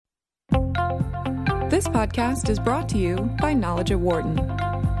This podcast is brought to you by Knowledge at Wharton.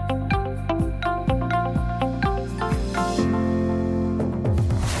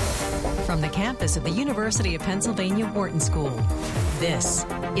 From the campus of the University of Pennsylvania Wharton School, this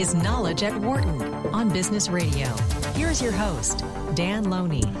is Knowledge at Wharton on Business Radio. Here's your host, Dan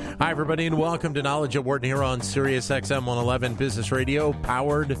Loney. Hi, everybody, and welcome to Knowledge at Wharton here on Sirius XM 111 Business Radio,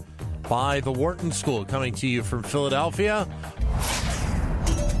 powered by the Wharton School, coming to you from Philadelphia.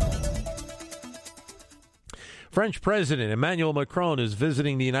 French President Emmanuel Macron is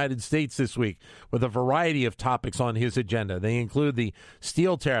visiting the United States this week with a variety of topics on his agenda. They include the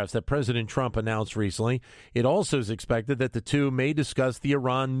steel tariffs that President Trump announced recently. It also is expected that the two may discuss the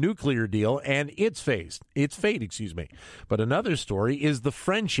Iran nuclear deal and its fate. But another story is the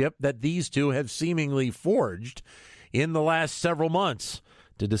friendship that these two have seemingly forged in the last several months.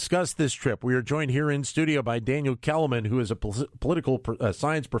 To discuss this trip, we are joined here in studio by Daniel Kellerman, who is a political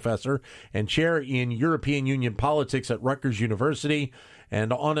science professor and chair in European Union politics at Rutgers University.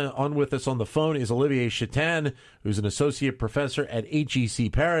 And on with us on the phone is Olivier Chatin, who's an associate professor at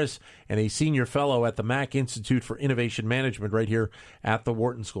HEC Paris and a senior fellow at the Mack Institute for Innovation Management right here at the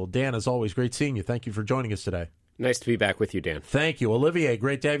Wharton School. Dan, as always, great seeing you. Thank you for joining us today. Nice to be back with you, Dan. Thank you. Olivier,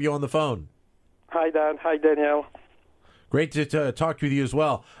 great to have you on the phone. Hi, Dan. Hi, Danielle. Great to talk with you as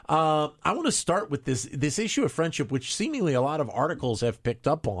well. I want to start with this issue of friendship, which seemingly a lot of articles have picked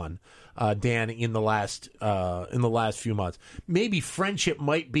up on, Dan, in the last few months. Maybe friendship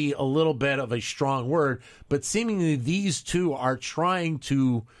might be a little bit of a strong word, but seemingly these two are trying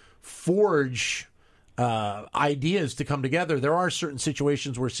to forge ideas to come together. There are certain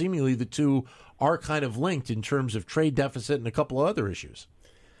situations where seemingly the two are kind of linked in terms of trade deficit and a couple of other issues.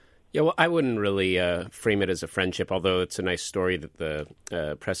 Yeah, well, I wouldn't really frame it as a friendship, although it's a nice story that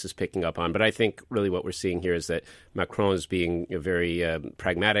the press is picking up on. But I think really what we're seeing here is that Macron is being very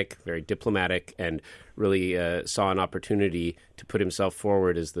pragmatic, very diplomatic, and really saw an opportunity to put himself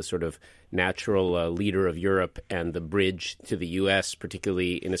forward as the sort of natural leader of Europe and the bridge to the U.S.,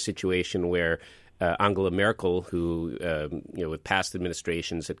 particularly in a situation where Angela Merkel, who, with past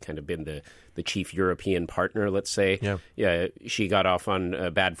administrations had kind of been the chief European partner, let's say. Yeah, she got off on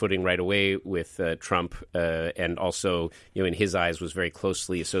a bad footing right away with Trump and also, in his eyes, was very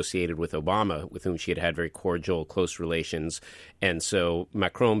closely associated with Obama, with whom she had very cordial, close relations. And so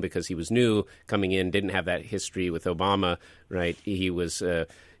Macron, because he was new, coming in, didn't have that history with Obama, right? He was a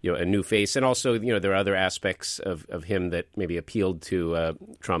new face. And also, there are other aspects of him that maybe appealed to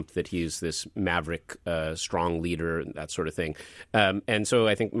Trump, that he's this maverick, strong leader, that sort of thing. And so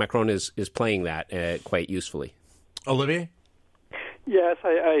I think Macron is playing that quite usefully. Olivier? Yes,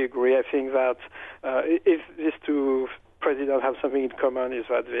 I agree. I think that if these two presidents have something in common is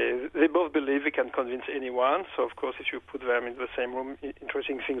that they both believe they can convince anyone. So, of course, if you put them in the same room,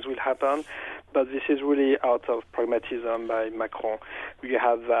 interesting things will happen. But this is really out of pragmatism by Macron. You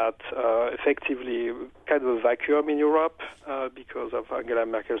have that effectively kind of a vacuum in Europe because of Angela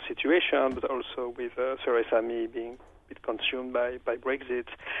Merkel's situation, but also with Theresa May being a bit consumed by Brexit.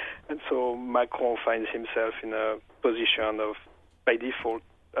 And so Macron finds himself in a position of, by default,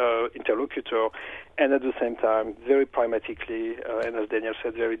 interlocutor, and at the same time, very pragmatically, and as Daniel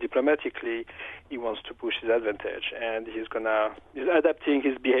said, very diplomatically, he wants to push his advantage, and he's adapting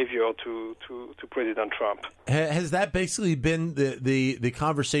his behavior to President Trump. Has that basically been the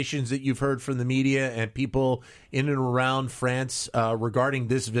conversations that you've heard from the media and people in and around France regarding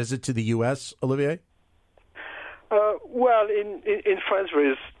this visit to the U.S., Olivier? Well, in France,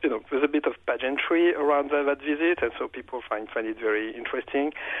 there's a bit of pageantry around that visit, and so people find it very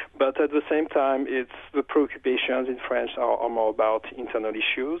interesting. But at the same time, the preoccupations in France are more about internal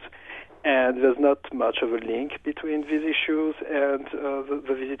issues, and there's not much of a link between these issues and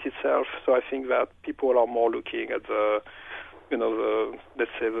the visit itself. So I think that people are more looking at the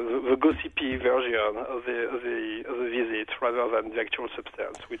gossipy version of the visit rather than the actual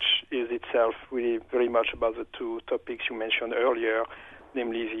substance, which is itself really very much about the two topics you mentioned earlier,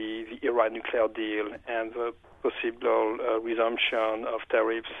 namely the Iran nuclear deal and the possible resumption of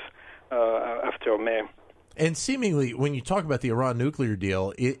tariffs after May. And seemingly, when you talk about the Iran nuclear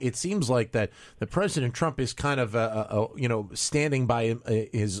deal, it seems like that the President Trump is kind of standing by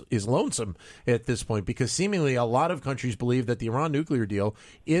his lonesome at this point, because seemingly a lot of countries believe that the Iran nuclear deal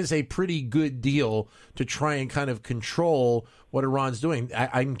is a pretty good deal to try and kind of control what Iran's doing.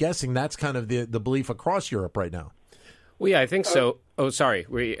 I'm guessing that's kind of the belief across Europe right now. Well, yeah, I think so. Oh, sorry.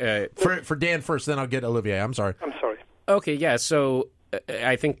 For Dan first, then I'll get Olivier. I'm sorry. I'm sorry. Okay, yeah. So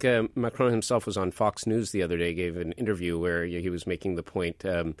I think Macron himself was on Fox News the other day, gave an interview where he was making the point,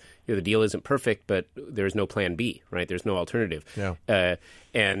 the deal isn't perfect, but there's no plan B, right? There's no alternative. Yeah.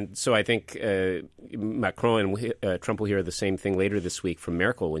 And so I think Macron and Trump will hear the same thing later this week from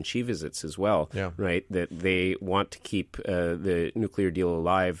Merkel when she visits as well, right? That they want to keep the nuclear deal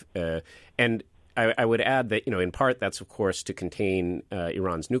alive. And I would add that, in part, that's, of course, to contain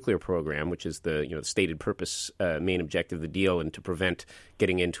Iran's nuclear program, which is the stated purpose, main objective of the deal, and to prevent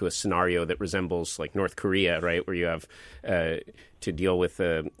getting into a scenario that resembles like North Korea, right, where you have to deal with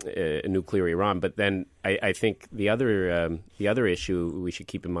a nuclear Iran. But then I think the other issue we should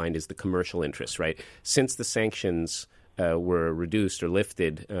keep in mind is the commercial interest, right? Since the sanctions were reduced or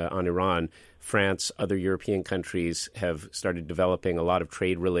lifted on Iran, France, other European countries have started developing a lot of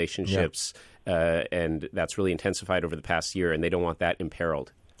trade relationships. Yeah. And that's really intensified over the past year, and they don't want that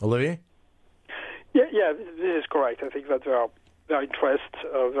imperiled. Olivier? Yeah, this is correct. I think that there are interests,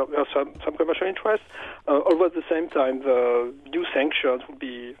 there are some commercial interests, although at the same time, the new sanctions would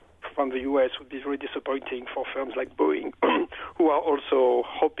be from the U.S. would be very disappointing for firms like Boeing, who are also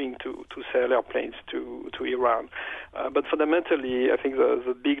hoping to sell airplanes to Iran. But fundamentally, I think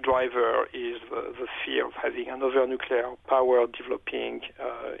the big driver is the fear of having another nuclear power developing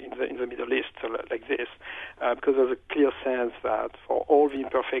in the Middle East like this, because there's a clear sense that for all the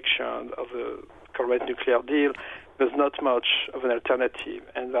imperfections of the current nuclear deal, there's not much of an alternative,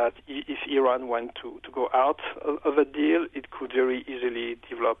 and that if Iran went to go out of a deal, it could very easily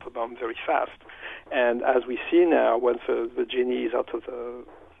develop a bomb very fast. And as we see now, once the genie is out of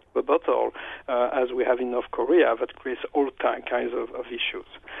the bottle, as we have in North Korea, that creates all kinds of issues.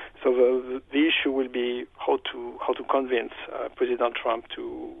 So the issue will be how to convince President Trump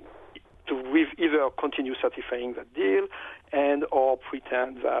to either continue certifying the deal and or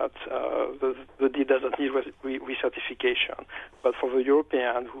pretend that the deal doesn't need recertification. But for the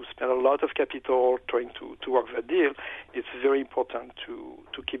Europeans who spend a lot of capital trying to work the deal, it's very important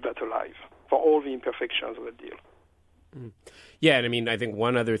to keep that alive for all the imperfections of the deal. Yeah, and I mean, I think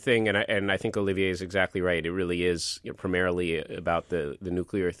one other thing, and I think Olivier is exactly right. It really is primarily about the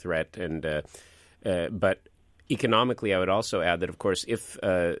nuclear threat, and but economically, I would also add that, of course, if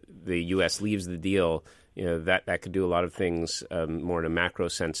the U.S. leaves the deal, that could do a lot of things more in a macro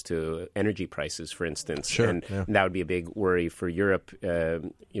sense to energy prices, for instance. Sure, and that would be a big worry for Europe.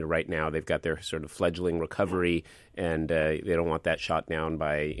 Right now they've got their sort of fledgling recovery, and they don't want that shot down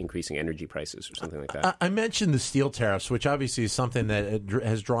by increasing energy prices or something like that. I mentioned the steel tariffs, which obviously is something that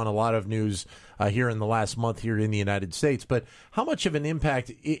has drawn a lot of news here in the last month here in the United States. But how much of an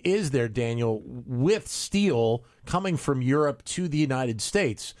impact is there, Daniel, with steel coming from Europe to the United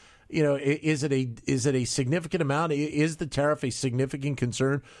States? Is it a significant amount? Is the tariff a significant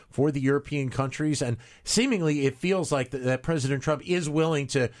concern for the European countries? And seemingly, it feels like that President Trump is willing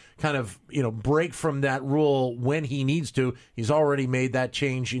to kind of break from that rule when he needs to. He's already made that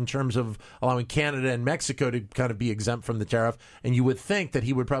change in terms of allowing Canada and Mexico to kind of be exempt from the tariff. And you would think that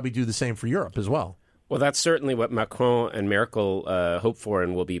he would probably do the same for Europe as well. Well, that's certainly what Macron and Merkel hope for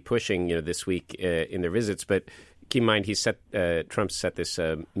and will be pushing this week in their visits. But keep in mind, Trump set this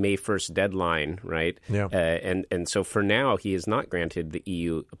May 1st deadline, right? Yeah. And so for now, he has not granted the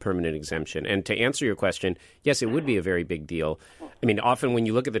EU a permanent exemption. And to answer your question, yes, it would be a very big deal. I mean, often when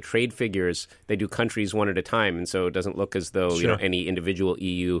you look at the trade figures, they do countries one at a time, and so it doesn't look as though any individual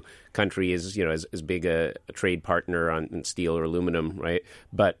EU country is as big a trade partner on steel or aluminum, right?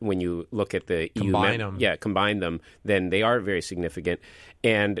 But when you look at the combine them, then they are very significant.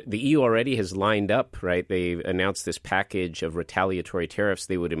 And the EU already has lined up, right? They've announced this package of retaliatory tariffs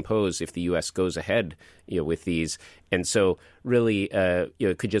they would impose if the U.S. goes ahead, with these. And so really,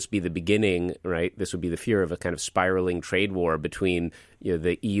 it could just be the beginning, right? This would be the fear of a kind of spiraling trade war between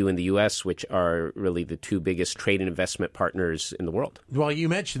the EU and the U.S., which are really the two biggest trade and investment partners in the world. Well, you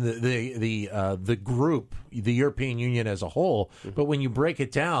mentioned the group, the European Union as a whole, but when you break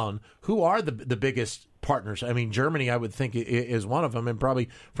it down, who are the biggest partners? I mean, Germany, I would think, is one of them, and probably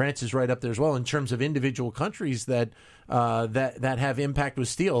France is right up there as well in terms of individual countries that have impact with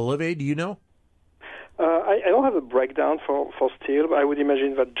steel. Olivier, do you know? I don't have a breakdown for steel, but I would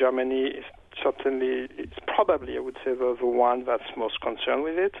imagine that Germany is it's probably, I would say, the one that's most concerned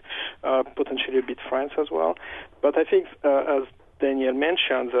with it, potentially a bit France as well. But I think, as Daniel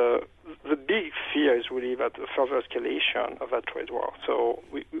mentioned, the big fear is really that a further escalation of that trade war. So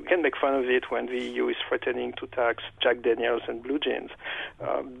we can make fun of it when the EU is threatening to tax Jack Daniels and blue jeans.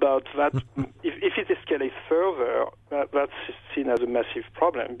 But that if it escalates further, that's seen as a massive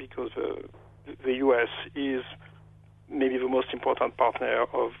problem because the U.S. is maybe the most important partner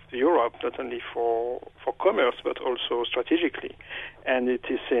of Europe, not only for commerce, but also strategically. And it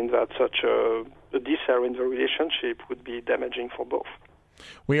is seen that such a disarray in the relationship would be damaging for both.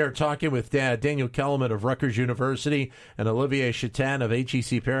 We are talking with Daniel Kellerman of Rutgers University and Olivier Chatin of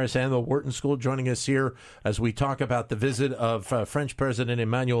HEC Paris and the Wharton School joining us here as we talk about the visit of French President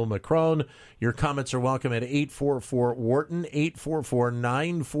Emmanuel Macron. Your comments are welcome at 844-WHARTON,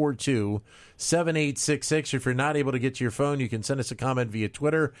 844-942-7866. If you're not able to get to your phone, you can send us a comment via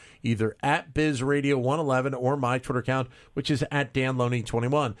Twitter, either at BizRadio111 or my Twitter account, which is at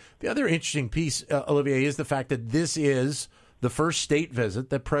DanLoney21. The other interesting piece, Olivier, is the fact that this is the first state visit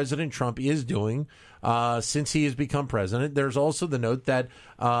that President Trump is doing since he has become president. There's also the note that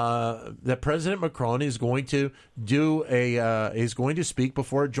that President Macron is going to speak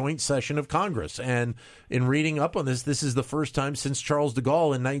before a joint session of Congress. And in reading up on this, this is the first time since Charles de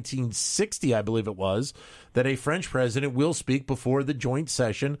Gaulle in 1960, I believe it was, that a French president will speak before the joint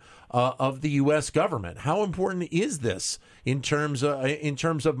session of the U.S. government. How important is this in terms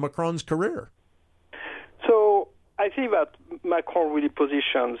of Macron's career? So I think that Macron really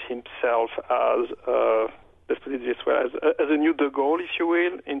positions himself as, let's put it this way, as a new de Gaulle, if you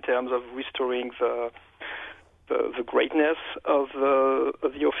will, in terms of restoring the greatness of the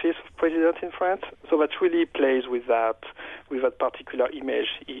office of president in France. So that really plays with that particular image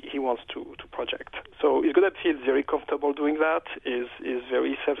he wants to project. So he's going to feel very comfortable doing that. Is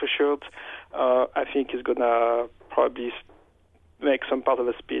very self-assured. I think he's going to probably make some part of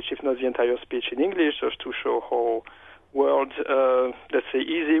the speech, if not the entire speech, in English, just to show how let's say,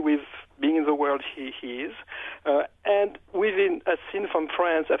 easy with being in the world he is. And within, as seen from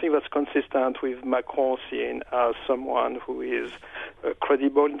France, I think that's consistent with Macron seen as someone who is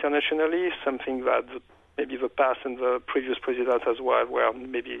credible internationally, something that maybe the past and the previous presidents as well were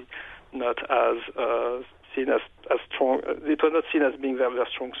maybe not as seen as strong. It was not seen as being their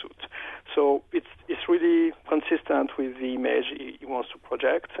strong suit. So it's really consistent with the image he wants to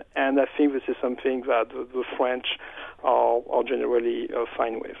project, and I think this is something that the French are generally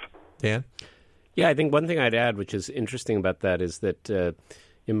fine with. Dan? Yeah, I think one thing I'd add, which is interesting about that, is that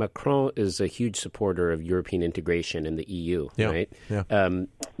Macron is a huge supporter of European integration in the EU, right? Yeah.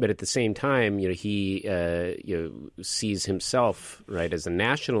 But at the same time, he sees himself, right, as a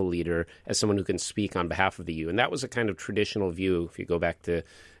national leader, as someone who can speak on behalf of the EU, and that was a kind of traditional view. If you go back to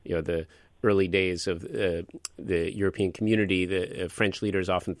the early days of the European community, the French leaders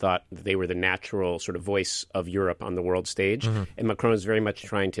often thought that they were the natural sort of voice of Europe on the world stage. Mm-hmm. And Macron is very much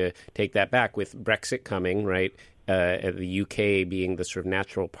trying to take that back with Brexit coming, right? The UK being the sort of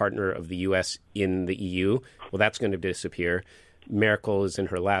natural partner of the US in the EU. Well, that's going to disappear. Merkel is in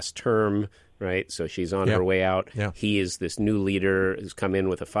her last term, right? So she's on her way out. Yeah. He is this new leader who's come in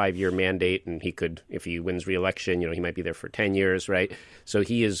with a 5-year mandate, and he could, if he wins re-election, he might be there for 10 years, right? So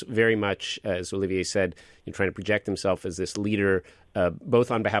he is very much, as Olivier said, trying to project himself as this leader, both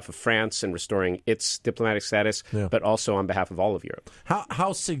on behalf of France and restoring its diplomatic status, but also on behalf of all of Europe.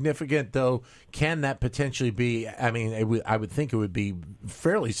 How significant, though, can that potentially be? I mean, I would think it would be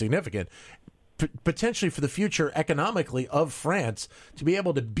fairly significant, potentially for the future economically of France, to be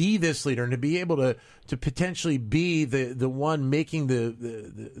able to be this leader and to be able to potentially be the one making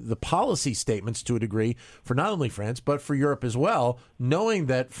the policy statements to a degree for not only France but for Europe as well, knowing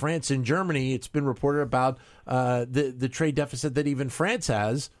that France and Germany, it's been reported about the trade deficit that even France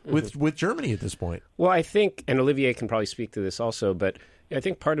has with Germany at this point. Well, I think, and Olivier can probably speak to this also, but I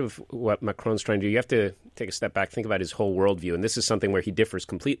think part of what Macron's trying to do, you have to take a step back, think about his whole worldview. And this is something where he differs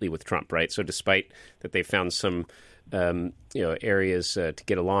completely with Trump, right? So despite that they found some areas to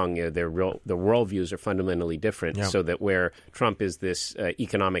get along, their worldviews are fundamentally different. Yeah. So that where Trump is this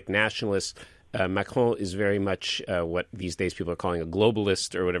economic nationalist, Macron is very much what these days people are calling a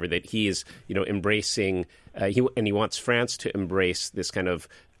globalist or whatever, that he is embracing, he wants France to embrace this kind of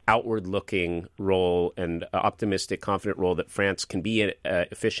outward-looking role and optimistic, confident role that France can be an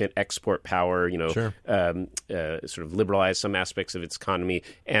efficient export power, sure. Sort of liberalize some aspects of its economy,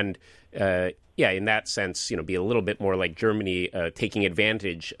 and in that sense, be a little bit more like Germany, taking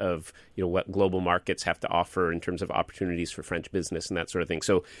advantage of what global markets have to offer in terms of opportunities for French business and that sort of thing.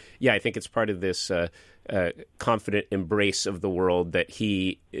 So, I think it's part of this confident embrace of the world that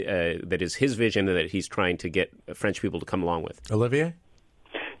that is his vision and that he's trying to get French people to come along with. Olivier?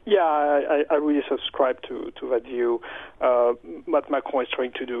 Yeah, I really subscribe to that view. What Macron is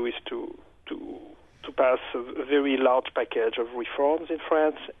trying to do is to pass a very large package of reforms in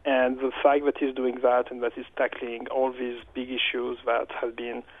France, and the fact that he's doing that and that he's tackling all these big issues that have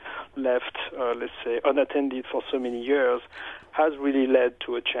been left, let's say, unattended for so many years, has really led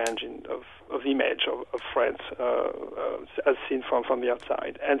to a change of image of France as seen from the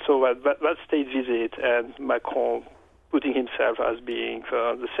outside. And so that state visit and Macron putting himself as being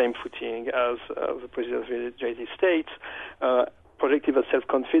the same footing as the President of the United States, projected a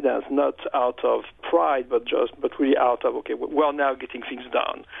self-confidence, not out of pride, but really out of, okay, we're now getting things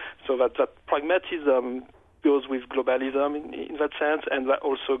done. So that pragmatism goes with globalism in that sense, and that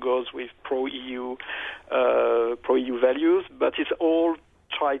also goes with pro-EU values, but it's all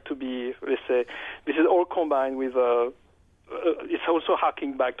tried to be, let's say, this is all combined with it's also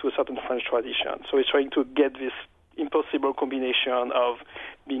harking back to a certain French tradition. So it's trying to get this impossible combination of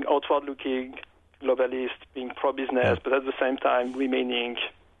being outward-looking, globalist, being pro-business, but at the same time remaining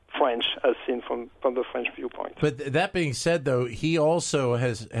French, as seen from the French viewpoint. But that being said, though, he also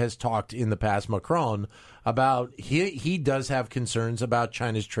has talked in the past, Macron, about he does have concerns about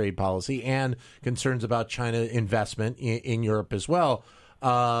China's trade policy and concerns about China investment in Europe as well,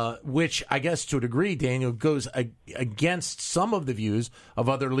 which I guess to a degree, Daniel, goes against some of the views of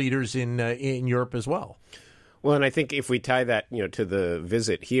other leaders in Europe as well. Well, and I think if we tie that, to the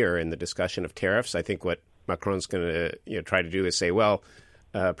visit here and the discussion of tariffs, I think what Macron's going to try to do is say, well,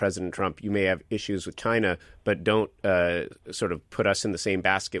 President Trump, you may have issues with China, but don't sort of put us in the same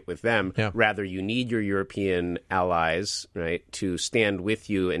basket with them. Yeah. Rather, you need your European allies, right, to stand with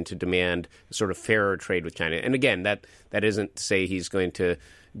you and to demand sort of fairer trade with China. And again, that isn't to say he's going to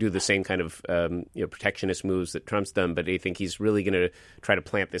do the same kind of protectionist moves that Trump's done, but I think he's really going to try to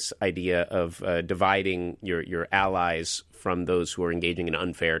plant this idea of dividing your allies from those who are engaging in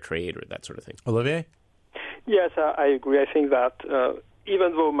unfair trade or that sort of thing. Olivier? Yes, I agree. I think that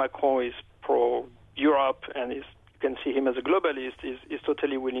even though Macron is pro-Europe and you can see him as a globalist, is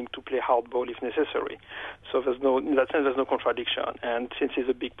totally willing to play hardball if necessary. So in that sense, there's no contradiction. And since he's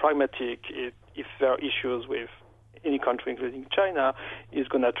a big pragmatic, if there are issues with any country, including China, is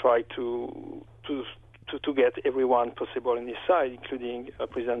going to try to get everyone possible on his side, including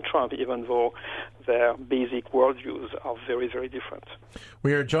President Trump, even though their basic worldviews are very, very different.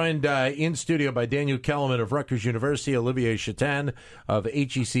 We are joined in studio by Daniel Kellerman of Rutgers University, Olivier Chatin of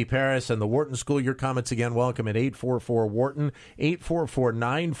HEC Paris, and the Wharton School. Your comments again, welcome at 844-WHARTON,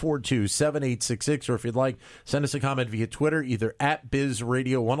 844-942-7866, or if you'd like, send us a comment via Twitter, either at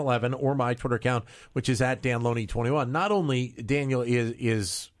BizRadio111 or my Twitter account, which is at DanLoney21. Not only, Daniel,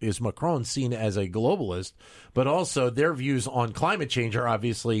 is Macron seen as a globalist, but also their views on climate change are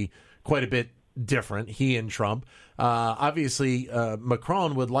obviously quite a bit different, he and Trump. Obviously,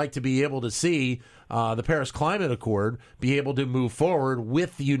 Macron would like to be able to see the Paris Climate Accord be able to move forward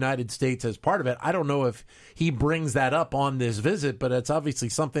with the United States as part of it. I don't know if he brings that up on this visit, but it's obviously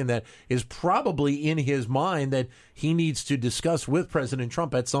something that is probably in his mind that he needs to discuss with President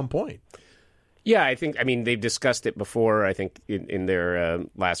Trump at some point. Yeah, they've discussed it before. I think in their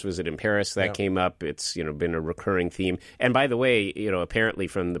last visit in Paris that came up. It's, been a recurring theme. And by the way, apparently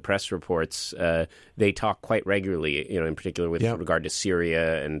from the press reports, they talk quite regularly, in particular with regard to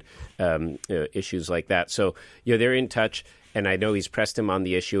Syria and issues like that. So, they're in touch. And I know he's pressed him on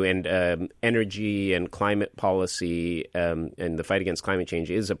the issue, and energy and climate policy and the fight against climate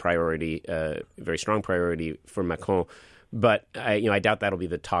change is a priority, a very strong priority for Macron. But I doubt that'll be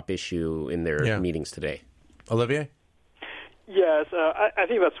the top issue in their meetings today. Olivier? Yes, I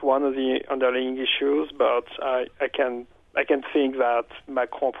think that's one of the underlying issues. But I can think that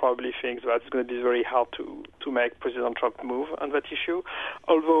Macron probably thinks that it's going to be very hard to make President Trump move on that issue.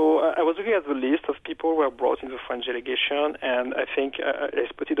 Although I was looking at the list of people who were brought in the French delegation, and I think I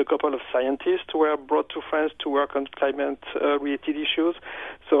spotted a couple of scientists who were brought to France to work on climate-related issues.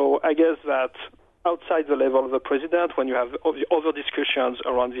 So I guess that outside the level of the president, when you have the other discussions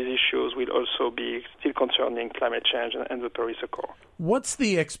around these issues, will also be still concerning climate change and the Paris Accord. What's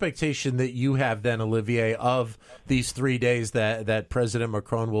the expectation that you have then, Olivier, of these 3 days that President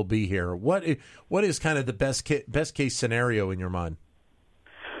Macron will be here? What is kind of the best case scenario in your mind?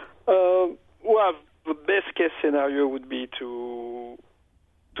 Well, the best case scenario would be to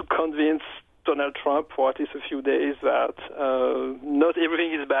convince Donald Trump for at least a few days that not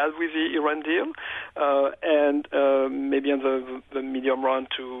everything is bad with the Iran deal, and maybe on the medium run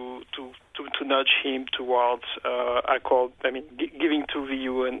to nudge him towards giving to the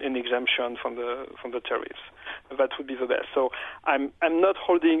EU an exemption from the tariffs. That would be the best. So I'm not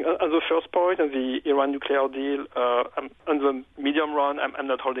holding on the first point on the Iran nuclear deal. On the medium run, I'm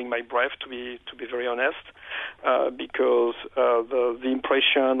not holding my breath, to be very honest, because the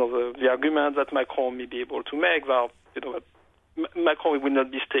impression of the argument that Macron may be able to make that Macron will not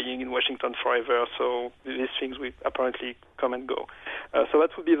be staying in Washington forever. So these things will apparently come and go. So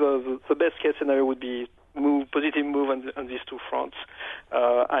that would be the best case scenario would be positive move on these two fronts.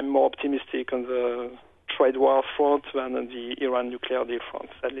 I'm more optimistic on the trade war front than on the Iran nuclear deal front,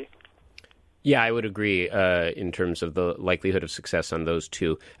 sadly. Yeah, I would agree in terms of the likelihood of success on those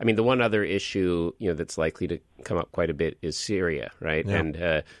two. I mean, the one other issue that's likely to come up quite a bit is Syria, right? Yeah.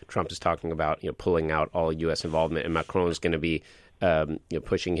 And Trump is talking about pulling out all U.S. involvement, and Macron is going to be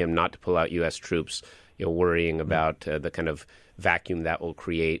pushing him not to pull out U.S. troops, worrying about the kind of vacuum that will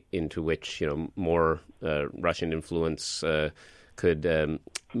create into which more Russian influence could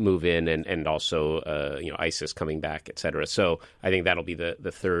move in, and also ISIS coming back, et cetera. So I think that'll be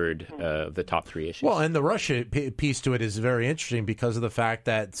the third of the top three issues. Well, and the Russia piece to it is very interesting because of the fact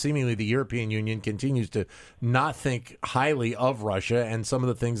that seemingly the European Union continues to not think highly of Russia and some of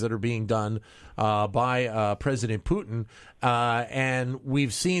the things that are being done by President Putin. And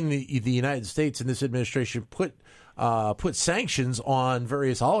we've seen the United States and this administration put sanctions on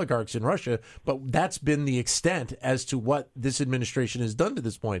various oligarchs in Russia, but that's been the extent as to what this administration has done to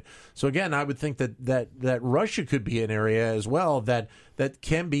this point. So again, I would think that Russia could be an area as well that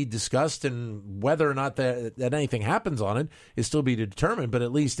can be discussed, and whether or not that anything happens on it is still be determined, but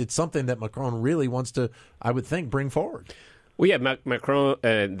at least it's something that Macron really wants to, I would think, bring forward. Well, yeah, Macron,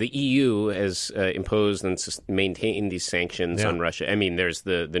 the EU has imposed and maintained these sanctions on Russia. I mean, there's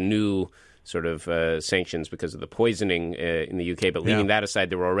the new sort of sanctions because of the poisoning in the UK. But leaving that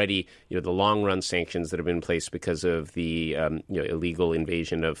aside, there were already the long-run sanctions that have been in place because of the illegal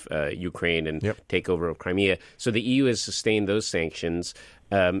invasion of Ukraine and takeover of Crimea. So the EU has sustained those sanctions.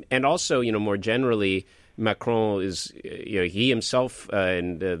 And also, more generally, Macron is, he himself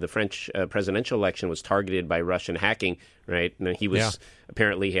in the French presidential election was targeted by Russian hacking, right? And he was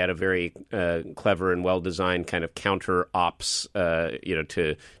apparently he had a very clever and well-designed kind of counter-ops,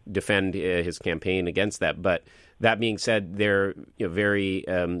 to defend his campaign against that. But that being said, they're very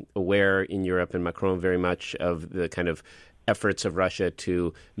aware in Europe, and Macron very much, of the kind of efforts of Russia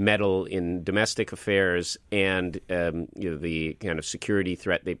to meddle in domestic affairs and the kind of security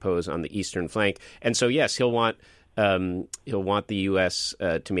threat they pose on the eastern flank. And so, yes, he'll want the U.S.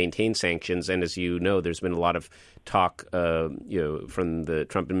 To maintain sanctions. And as you know, there's been a lot of talk, from the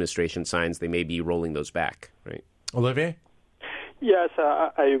Trump administration signs they may be rolling those back. Right, Olivier? Yes,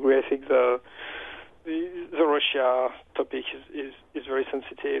 I agree. I think the Russia topic is very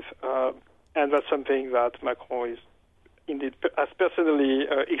sensitive, and that's something that Macron is indeed has personally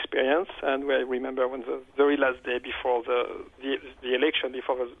experienced. And I remember when the very last day before the election,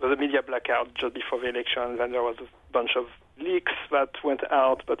 before the media blackout, just before the election, then there was a bunch of leaks that went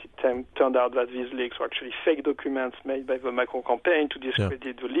out, but it turned out that these leaks were actually fake documents made by the Macron campaign to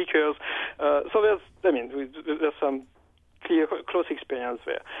discredit the leakers. So there's some clear, close experience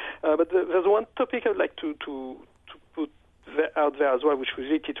there. But there's one topic I'd like to put out there as well, which was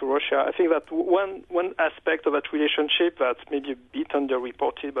related to Russia. I think that one aspect of that relationship that's maybe a bit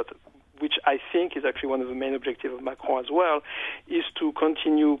underreported, but which I think is actually one of the main objectives of Macron as well, is to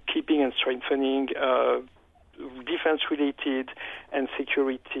continue keeping and strengthening defense-related and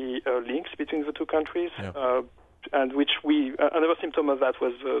security links between the two countries. Yeah. And which another symptom of that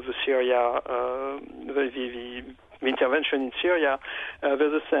was the Syria, the intervention in Syria.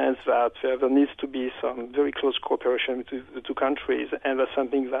 There's a sense that there needs to be some very close cooperation between the two countries, and that's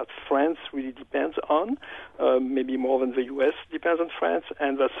something that France really depends on, maybe more than the U.S. depends on France,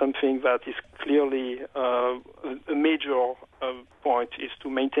 and that's something that is clearly a major point, is to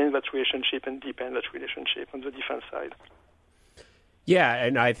maintain that relationship and deepen that relationship on the defense side. Yeah,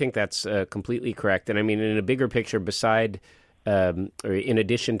 and I think that's completely correct. And I mean, in a bigger picture, or in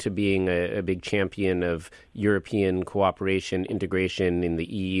addition to being a big champion of European cooperation, integration in the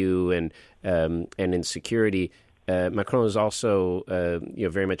EU and in security, Macron is also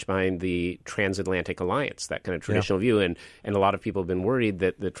very much behind the transatlantic alliance, that kind of traditional view. And a lot of people have been worried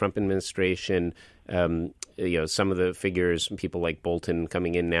that the Trump administration, some of the figures, people like Bolton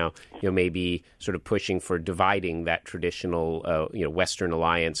coming in now, may be sort of pushing for dividing that traditional, Western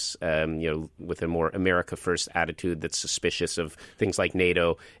alliance, with a more America First attitude that's suspicious of things like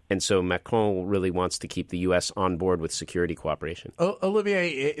NATO. And so Macron really wants to keep the U.S. on board with security cooperation.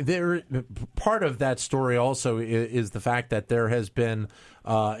 Olivier, part of that story also is the fact that there has been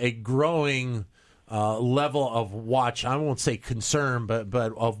a growing level of watch, I won't say concern,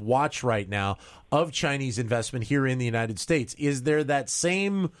 but of watch right now of Chinese investment here in the United States. Is there that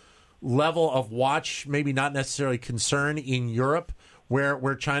same level of watch, maybe not necessarily concern, in Europe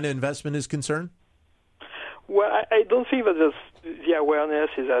where China investment is concerned? Well, I don't think that there's the awareness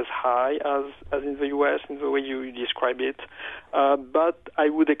is as high as in the U.S. in the way you describe it, but I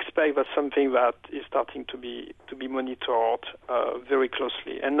would expect that's something that is starting to be monitored very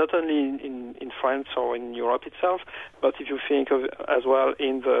closely, and not only in France or in Europe itself, but if you think of as well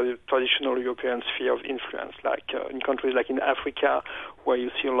in the traditional European sphere of influence, like in countries like in Africa, where you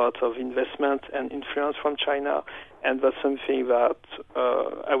see a lot of investment and influence from China, and that's something that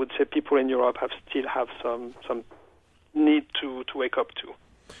I would say people in Europe still have some need to wake up to.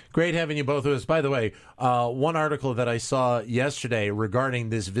 Great having you both with us. By the way, one article that I saw yesterday regarding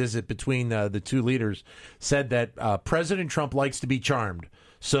this visit between the two leaders said that President Trump likes to be charmed.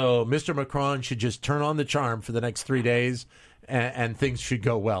 So Mr. Macron should just turn on the charm for the next 3 days, and things should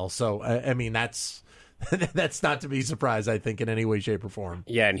go well. So, I mean, that's not to be surprised, I think, in any way, shape, or form.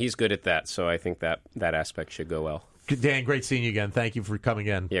 Yeah, and he's good at that, so I think that aspect should go well. Dan, great seeing you again. Thank you for coming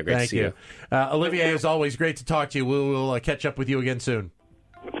in. Yeah, great to see you. Olivier, as always, great to talk to you. We'll catch up with you again soon.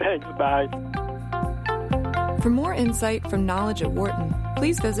 Thanks. Bye. For more insight from Knowledge at Wharton,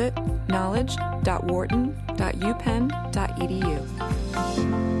 please visit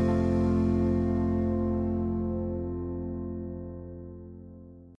knowledge.wharton.upenn.edu.